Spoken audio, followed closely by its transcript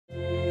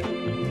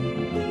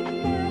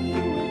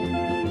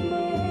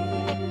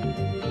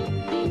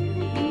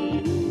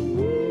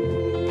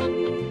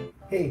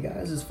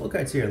this is Full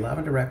Cards here, live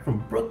and direct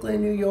from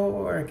Brooklyn, New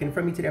York. And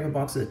from me today I have a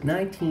box of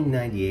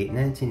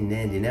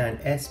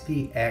 1998-1999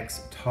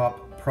 SPx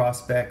Top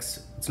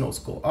Prospects. It's an old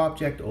school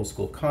object, old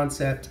school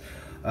concept,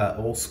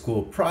 old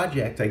school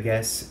project, I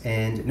guess.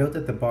 And note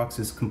that the box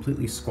is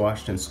completely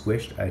squashed and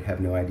squished. I have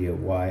no idea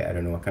why. I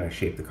don't know what kind of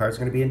shape the cards are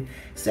going to be in.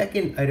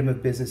 Second item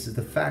of business is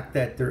the fact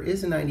that there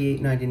is a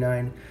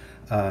 98-99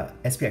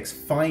 SPx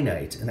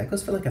Finite, and that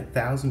goes for like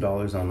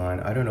 $1,000 online.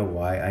 I don't know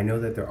why. I know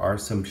that there are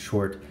some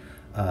short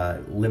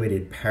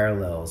limited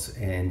parallels,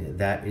 and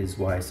that is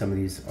why some of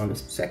these on the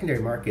secondary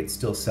market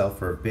still sell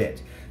for a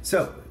bit.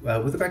 So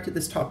with regard to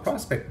this top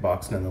prospect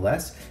box,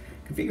 nonetheless,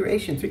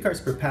 configuration 3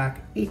 cards per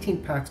pack,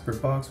 18 packs per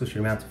box, which would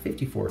amount to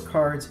 54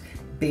 cards.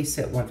 Base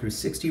set 1 through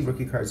 60,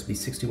 rookie cards would be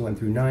 61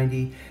 through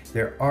 90.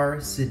 There are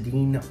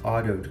Sedin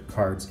autoed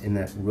cards in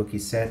that rookie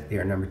set. They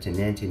are numbered to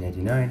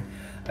 1999,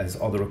 as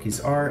all the rookies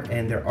are,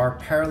 and there are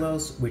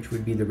parallels, which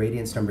would be the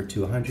Radiance number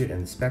 200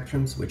 and the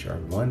Spectrums, which are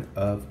 1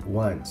 of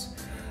 1s.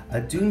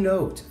 Do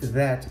note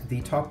that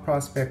the top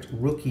prospect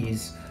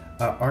rookies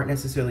aren't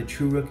necessarily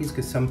true rookies,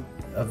 because some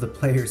of the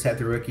players had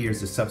the rookie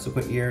years the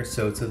subsequent year,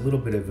 so it's a little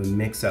bit of a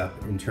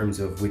mix-up in terms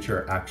of which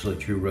are actually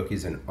true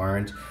rookies and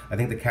aren't. I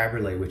think the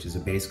Cabriolet, which is a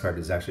base card,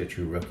 is actually a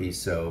true rookie,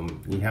 so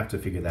you have to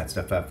figure that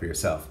stuff out for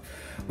yourself.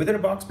 Within a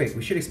box break,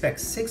 we should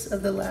expect 6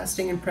 of the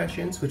lasting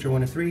impressions, which are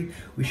 1 of 3.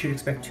 We should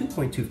expect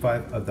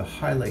 2.25 of the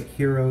highlight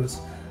heroes,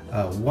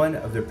 1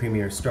 of the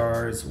premier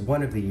stars,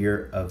 1 of the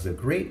year of the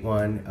great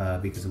one,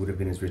 because it would have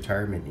been his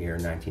retirement year,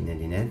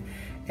 1999,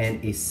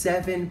 and a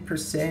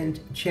 7%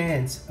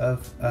 chance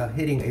of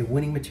hitting a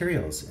winning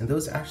materials. And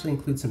those actually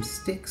include some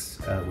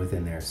sticks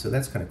within there, so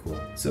that's kind of cool.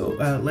 So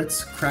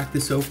let's crack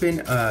this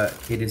open.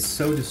 It is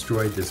so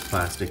destroyed, this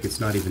plastic,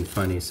 it's not even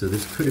funny, so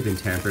this could have been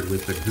tampered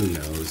with, but who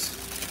knows.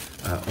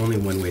 Only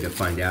one way to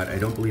find out. I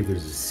don't believe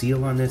there's a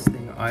seal on this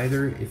thing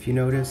either, if you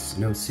notice.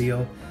 No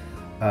seal.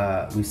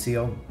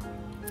 Lucille.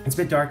 It's a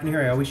bit dark in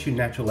here. I always shoot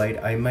natural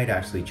light. I might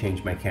actually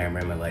change my camera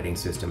and my lighting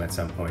system at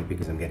some point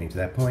because I'm getting to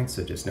that point,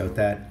 so just note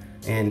that.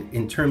 And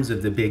in terms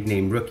of the big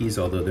name rookies,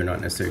 although they're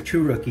not necessarily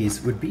true rookies,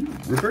 would be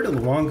Roberto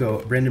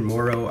Luongo, Brendan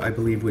Morrow, I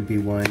believe would be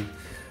one.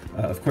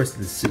 Of course,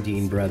 the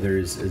Sedin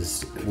brothers,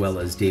 as well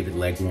as David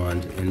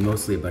Legwand, and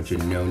mostly a bunch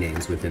of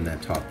no-names within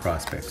that top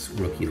prospects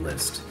rookie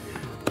list.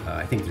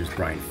 I think there's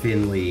Brian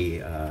Finley,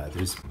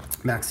 there's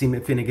Maxim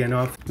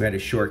Afinogenov, who had a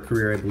short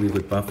career, I believe,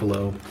 with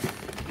Buffalo.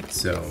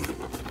 So,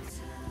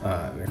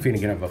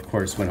 Afinogenov, of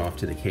course, went off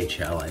to the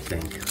KHL, I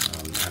think,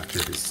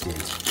 after his stint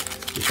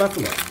with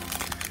Buffalo.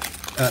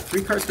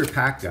 3 cards per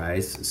pack,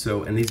 guys.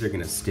 So, and these are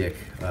going to stick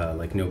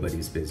like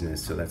nobody's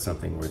business, so that's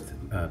something worth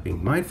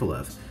being mindful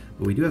of.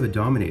 But we do have a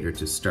Dominator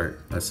to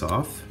start us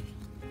off.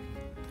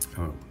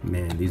 Oh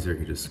man, these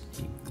are just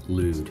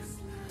glued.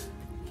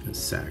 The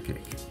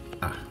Sakic.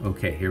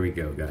 Okay, here we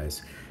go,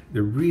 guys.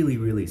 They're really,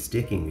 really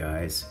sticking,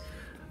 guys.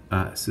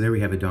 So there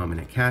we have a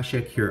Dominant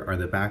Tkaczuk. Here are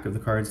the back of the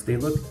cards. They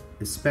look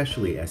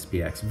especially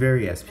SPx,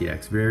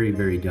 very,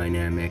 very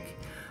dynamic,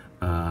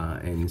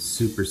 and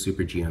super,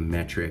 super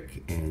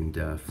geometric and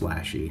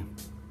flashy.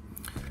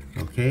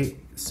 Okay,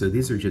 so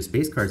these are just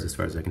base cards as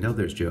far as I can tell.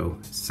 There's Joe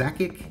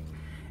Sakic,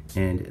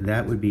 and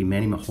that would be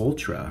Manny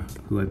Malhotra,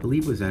 who I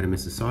believe was out of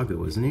Mississauga,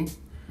 wasn't he?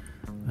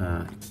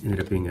 Ended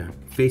up being a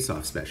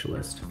face-off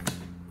specialist.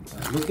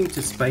 Looking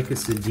to spike a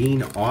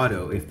Sedin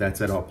auto, if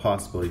that's at all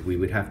possible. We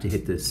would have to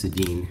hit the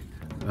Sedin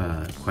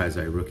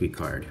quasi-rookie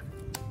card.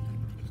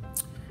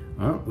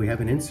 Well, we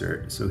have an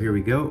insert, so here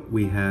we go.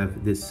 We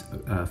have this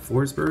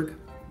Forsberg.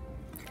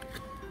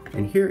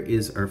 And here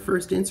is our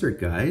first insert,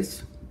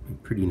 guys.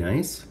 Pretty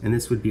nice. And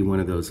this would be one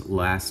of those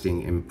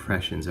lasting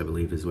impressions, I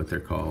believe is what they're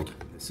called.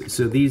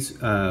 So these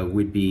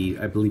would be,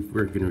 I believe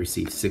we're going to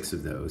receive 6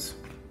 of those.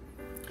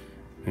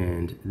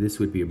 And this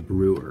would be a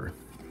Brewer.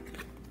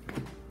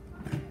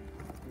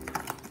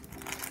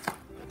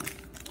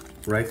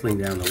 Rifling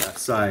down the left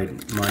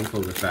side, mindful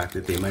of the fact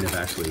that they might have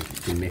actually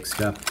been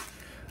mixed up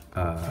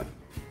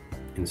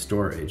in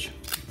storage.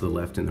 The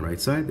left and the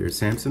right side. There's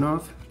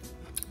Samsonov.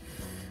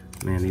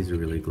 Man, these are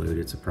really glued,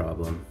 it's a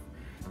problem.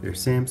 There's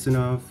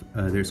Samsonov,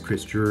 there's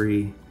Chris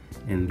Drury,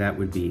 and that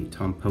would be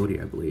Tom Poti,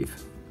 I believe.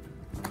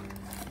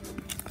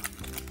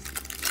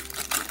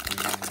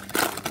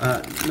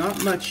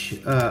 Not much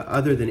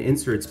other than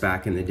inserts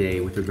back in the day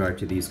with regard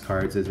to these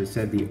cards. As I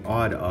said, the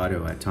odd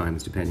auto at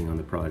times, depending on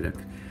the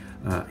product.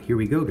 Here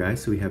we go,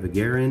 guys. So we have a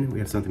Guerin, we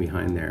have something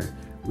behind there.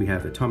 We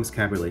have a Thomas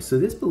Cabriolet. So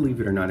this, believe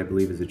it or not, I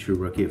believe is a true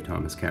rookie of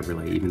Thomas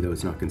Cabriolet, even though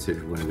it's not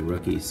considered one of the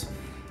rookies.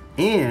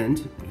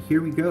 And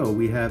here we go.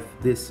 We have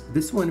this.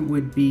 This one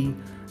would be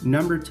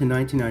numbered to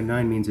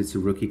 1999, means it's a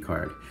rookie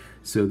card.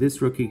 So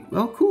this rookie,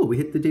 oh cool, we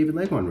hit the David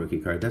Legwand rookie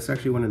card. That's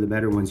actually one of the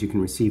better ones you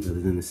can receive other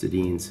than the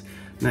Sedins.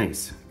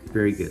 Nice,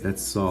 very good.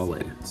 That's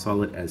solid,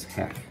 solid as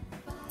heck.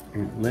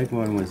 And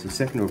Legwand was the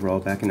 2nd overall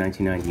back in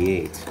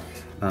 1998.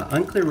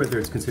 Unclear whether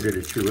it's considered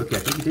a true rookie. I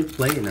think he did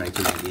play in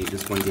 1998,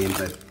 just one game,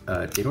 but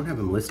they don't have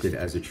him listed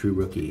as a true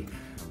rookie.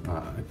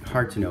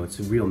 Hard to know. It's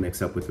a real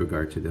mix-up with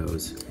regard to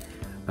those.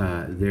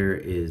 There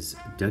is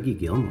Dougie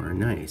Gilmore,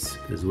 nice,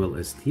 as well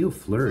as Theo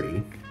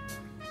Fleury.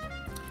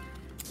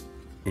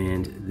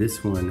 And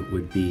this one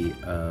would be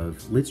of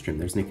Lidstrom.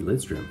 There's Nicky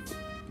Lidstrom.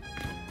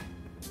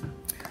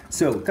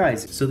 So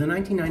guys, so the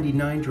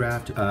 1999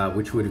 draft,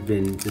 which would have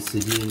been the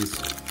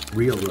Sedin's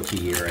real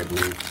rookie year, I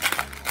believe.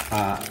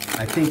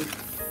 I think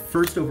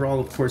first overall,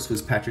 of course,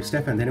 was Patrick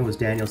Stefan, then it was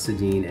Daniel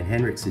Sedin and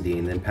Henrik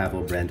Sedin, then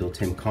Pavel Brendel,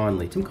 Tim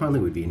Connolly. Tim Connolly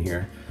would be in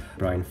here.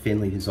 Brian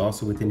Finley, who's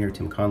also within here.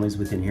 Tim Connolly's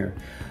within here.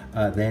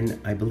 Then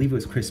I believe it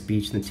was Chris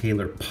Beach, then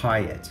Taylor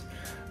Pyatt,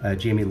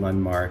 Jamie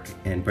Lundmark,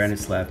 and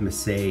Branislav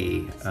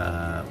Massey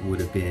would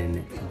have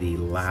been the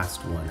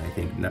last one, I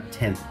think,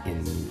 10th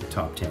in the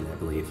top 10, I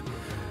believe.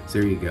 So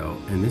there you go.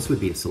 And this would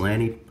be a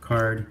Solani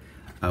card.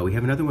 We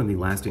have another one, the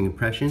Lasting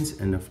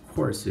Impressions, and of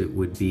course it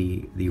would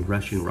be the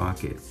Russian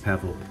Rocket,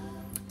 Pavel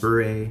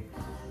Bure,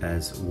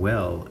 as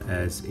well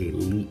as a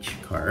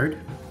Leech card.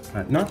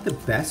 Not the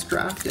best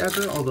draft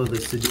ever, although the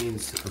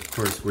Sedins, of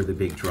course, were the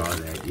big draw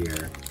that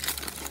year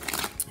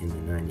in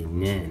the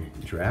 99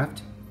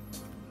 draft.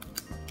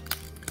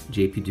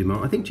 JP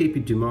Dumont. I think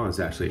JP Dumont is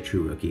actually a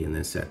true rookie in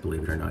this set,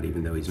 believe it or not,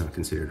 even though he's not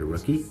considered a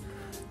rookie.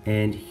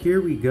 And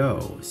here we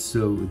go.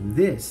 So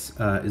this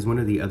is one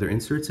of the other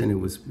inserts, and it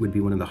would be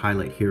one of the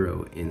Highlight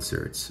Hero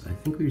inserts. I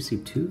think we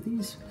received 2 of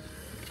these.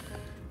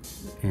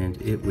 And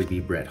it would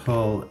be Brett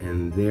Hull,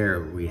 and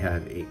there we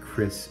have a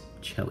Chris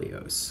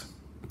Chelios.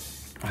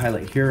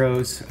 Highlight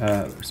Heroes,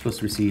 we're supposed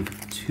to receive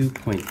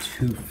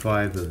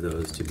 2.25 of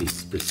those to be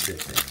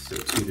specific, so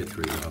 2 to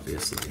 3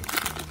 obviously.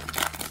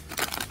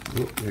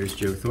 Oh, there's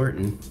Joe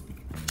Thornton.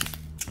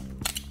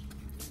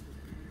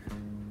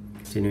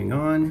 Continuing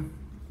on,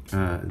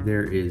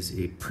 there is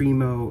a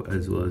Primo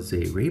as well as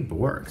a Ray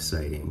Bork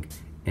sighting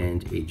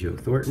and a Joe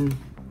Thornton.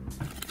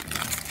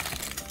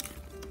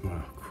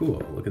 Wow,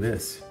 cool, look at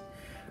this.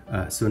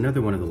 So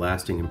another one of the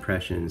Lasting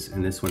Impressions,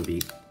 and this one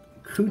be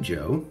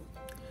Cujo.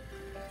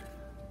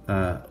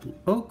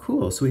 Oh,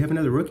 cool. So we have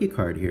another rookie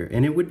card here,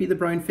 and it would be the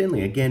Brian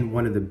Finley. Again,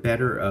 one of the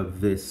better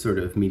of this sort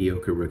of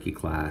mediocre rookie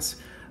class.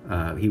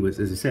 He was,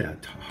 as I said, a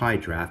high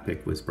draft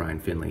pick was Brian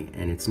Finley,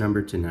 and it's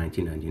numbered to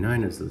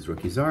 1999, as those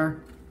rookies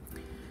are.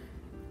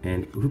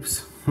 And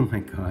oops, oh my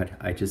God,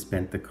 I just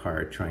bent the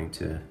card trying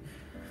to,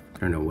 I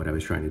don't know what I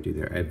was trying to do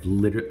there. I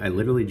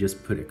literally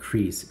just put a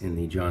crease in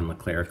the John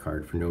LeClaire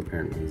card for no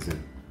apparent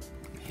reason.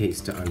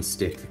 Haste to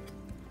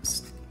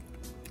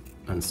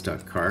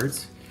unstuck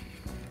cards.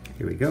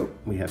 Here we go.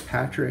 We have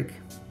Patrick,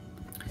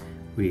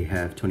 we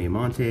have Tony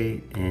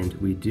Amonte, and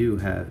we do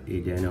have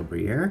a Daniel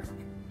Briere.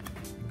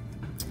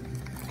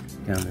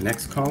 Down the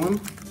next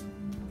column,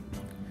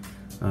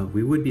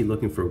 we would be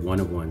looking for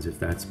 1-of-1s if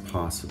that's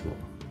possible,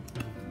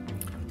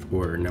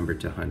 or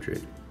numbered to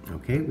 100.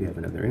 Okay, we have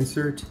another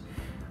insert.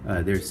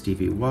 There's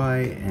Stevie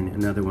Y, and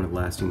another one of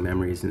Lasting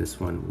Memories, and this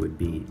one would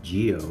be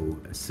Geo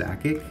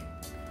Sakic,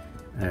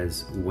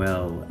 as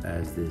well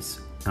as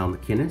this Al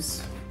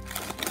McInnes.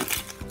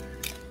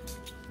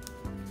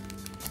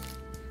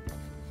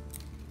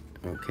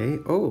 Okay,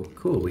 oh,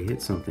 cool, we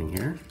hit something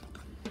here.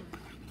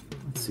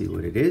 Let's see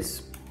what it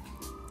is.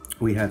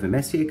 We have a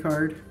Messier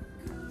card,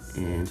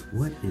 and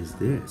what is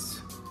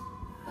this?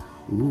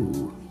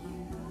 Ooh,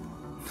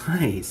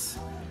 nice.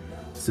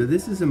 So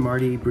this is a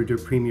Marty Brodeur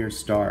Premier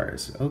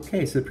Stars.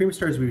 Okay, so the Premier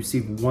Stars, we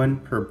received 1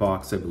 per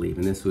box, I believe,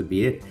 and this would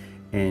be it.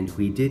 And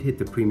we did hit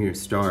the Premier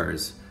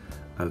Stars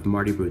of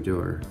Marty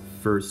Brodeur,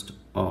 first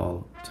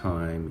all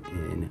time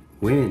in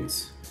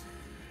wins.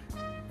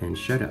 And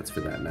shutouts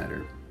for that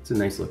matter. It's a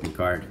nice looking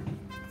card.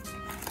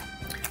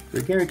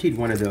 We're guaranteed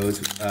 1 of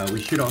those. We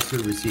should also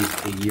receive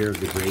a Year of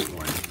the Great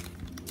one.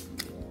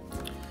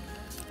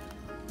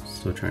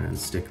 Still trying to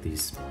unstick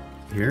these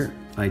here.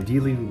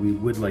 Ideally, we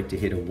would like to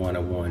hit a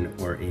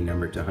 1-of-1 or a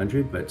number to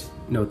 100, but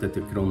note that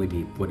there could only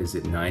be, what is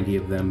it, 90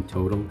 of them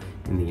total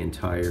in the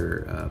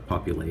entire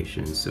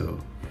population. So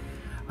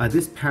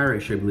this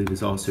Parrish, I believe,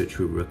 is also a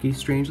true rookie,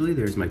 strangely.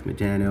 There's Mike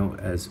Modano,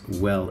 as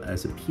well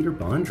as a Peter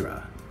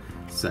Bondra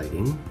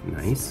sighting.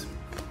 Nice.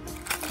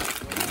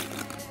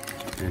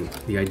 And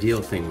the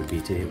ideal thing would be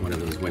to hit one of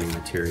those winning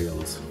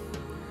materials,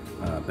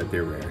 but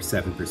they're rare,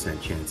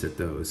 7% chance at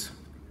those.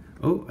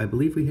 Oh, I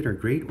believe we hit our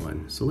great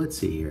one, so let's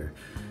see here.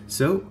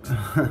 So,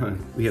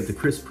 we have the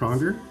Chris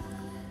Pronger,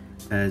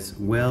 as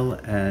well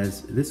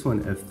as this one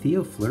of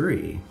Theo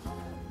Fleury,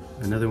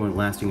 another one,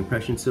 Lasting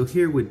Impression. So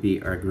here would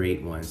be our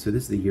great one. So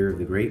this is the Year of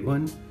the Great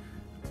one.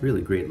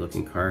 Really great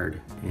looking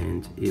card,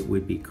 and it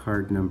would be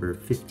card number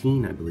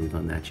 15, I believe,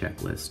 on that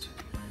checklist.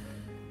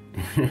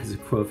 And it has a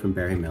quote from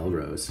Barry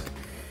Melrose,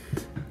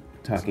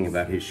 talking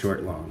about his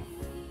short long.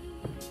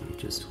 I'm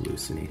just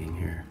hallucinating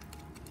here.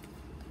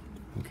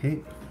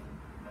 Okay.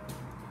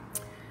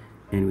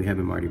 And we have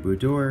a Marty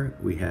Brodeur,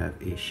 we have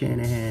a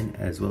Shanahan,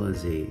 as well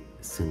as a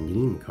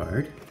Sedin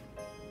card.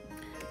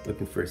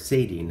 Looking for a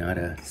Sadie, not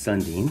a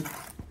Sundin.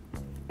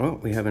 Oh,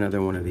 we have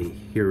another one of the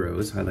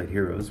heroes, Highlight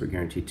Heroes. We're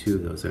guaranteed 2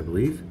 of those, I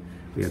believe.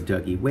 We have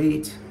Dougie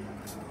Waite,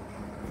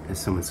 as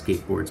someone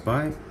skateboards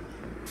by.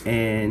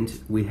 And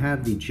we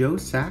have the Joe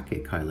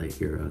Sakic Highlight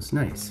Heroes.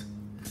 Nice.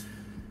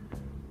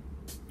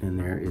 And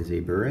there is a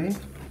beret.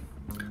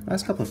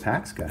 Last couple of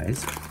packs,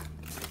 guys.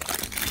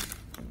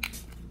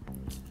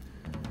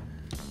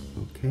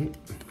 Okay.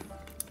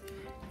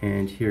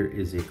 And here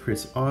is a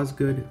Chris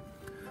Osgood.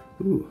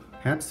 Ooh,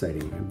 hat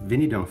sighting.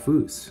 Vinny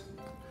Donfus.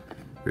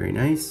 Very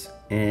nice.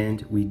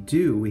 And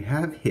we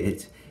have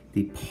hit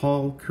the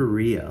Paul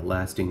Kariya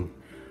lasting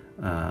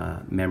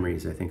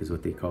memories, I think is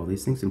what they call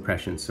these things.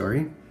 Impressions,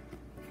 sorry.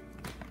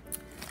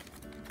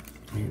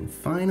 And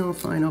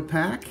final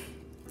pack.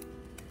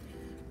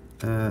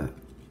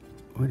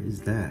 What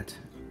is that?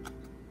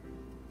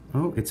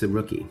 Oh, it's a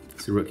rookie.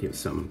 It's a rookie of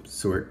some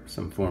sort,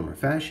 some form or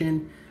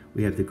fashion.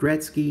 We have the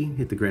Gretzky,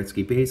 hit the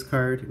Gretzky base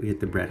card. We hit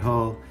the Brett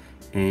Hull.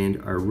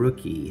 And our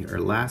rookie, our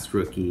last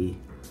rookie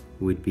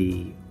would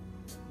be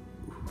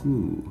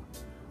who?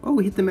 Oh,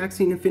 we hit the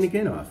Maxine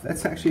Afinogenov.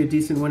 That's actually a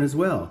decent one as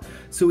well.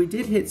 So we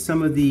did hit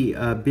some of the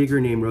bigger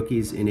name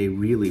rookies in a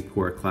really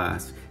poor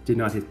class. Did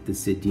not hit the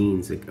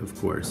Sedins, of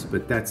course,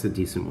 but that's a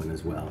decent one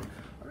as well.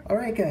 All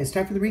right, guys,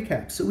 time for the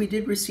recap. So we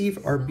did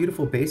receive our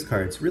beautiful base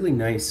cards, really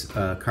nice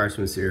cards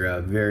from this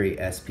era, very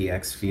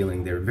SPX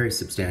feeling. They're very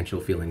substantial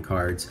feeling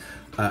cards.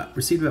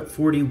 Received about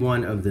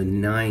 41 of the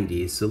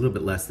 90s, so a little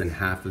bit less than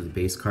half of the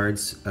base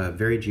cards.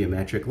 Very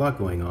geometric, a lot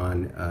going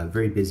on,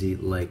 very busy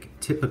like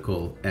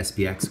typical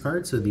SPX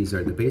cards. So these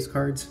are the base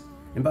cards.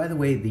 And by the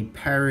way, the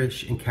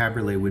Parrish and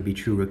Cabriolet would be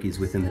true rookies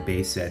within the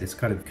base set. It's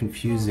kind of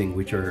confusing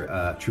which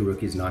are true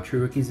rookies, not true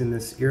rookies in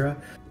this era.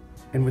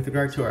 And with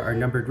regard to our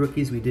numbered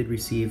rookies, we did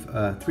receive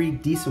 3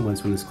 decent ones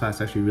from this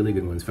class, actually really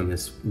good ones from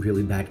this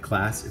really bad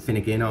class.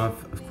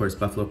 Afinogenov, of course,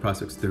 Buffalo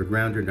Prospects 3rd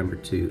rounder, number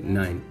 2,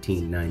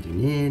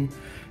 1999.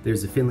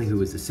 There's a Finley who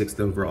was the 6th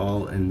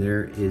overall, and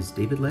there is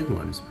David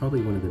Legwand, who's probably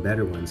one of the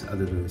better ones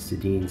other than the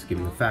Sedins,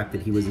 given the fact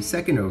that he was the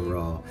 2nd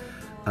overall.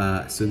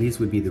 So these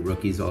would be the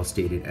rookies, all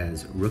stated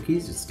as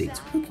rookies. It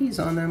states rookies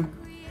on them.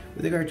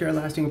 With regard to our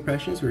lasting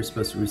impressions, we were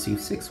supposed to receive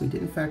 6. We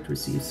did in fact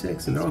receive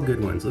 6, and they're all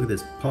good ones. Look at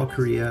this: Paul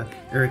Kariya,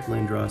 Eric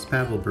Lindros,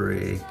 Pavel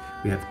Bure.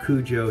 We have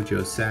Cujo,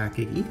 Joe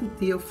Sakic, even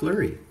Theo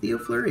Fleury. Theo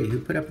Fleury, who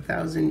put up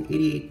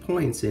 1,088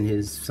 points in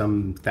his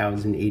some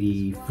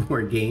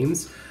 1,084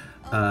 games.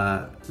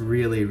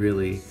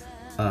 Really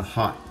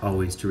hot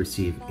always to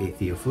receive a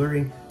Theo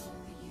Fleury.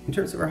 In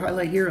terms of our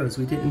highlight heroes,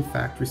 we did in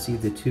fact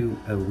receive the 2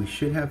 we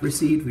should have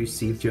received. We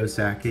received Joe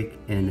Sakic,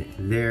 and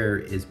there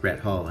is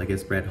Brett Hull. I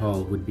guess Brett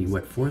Hull would be,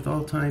 what, 4th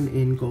all-time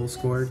in goals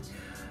scored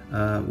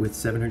with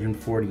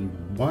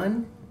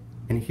 741.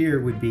 And here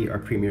would be our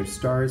Premier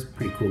Stars.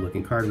 Pretty cool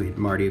looking card. We had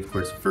Marty, of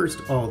course,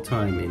 1st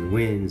all-time in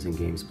wins and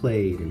games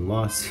played and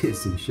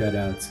losses and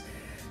shutouts.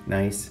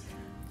 Nice.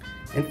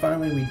 And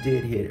finally, we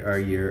did hit our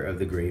year of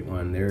the great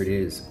one. There it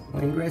is,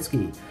 Wayne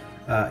Gretzky.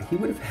 He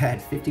would have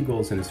had 50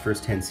 goals in his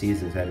first 10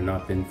 seasons had it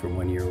not been for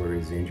 1 year where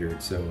he's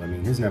injured. So, I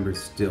mean, his numbers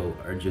still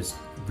are just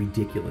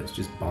ridiculous,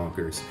 just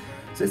bonkers.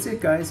 So that's it,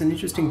 guys. An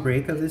interesting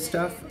break of this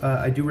stuff.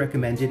 I do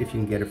recommend it if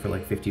you can get it for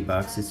like 50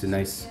 bucks. It's a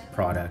nice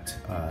product.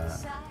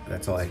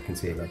 That's all I can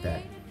say about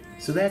that.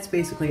 So that's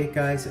basically it,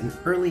 guys. An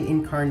early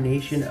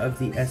incarnation of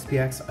the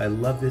SPX. I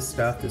love this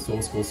stuff, this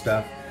old school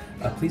stuff.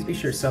 Please be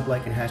sure to sub,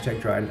 like, and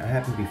hashtag Dryden. I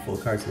happen to be full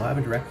cards live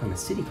and direct from a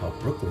city called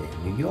Brooklyn,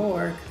 New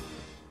York.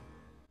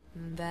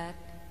 That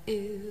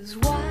is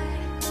why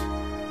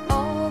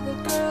all the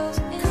girls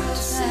in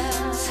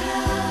town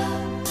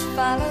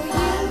follow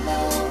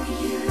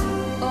you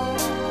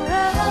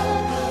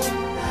around.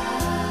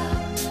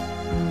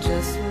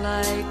 Just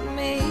like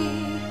me,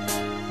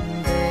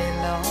 they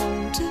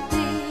long to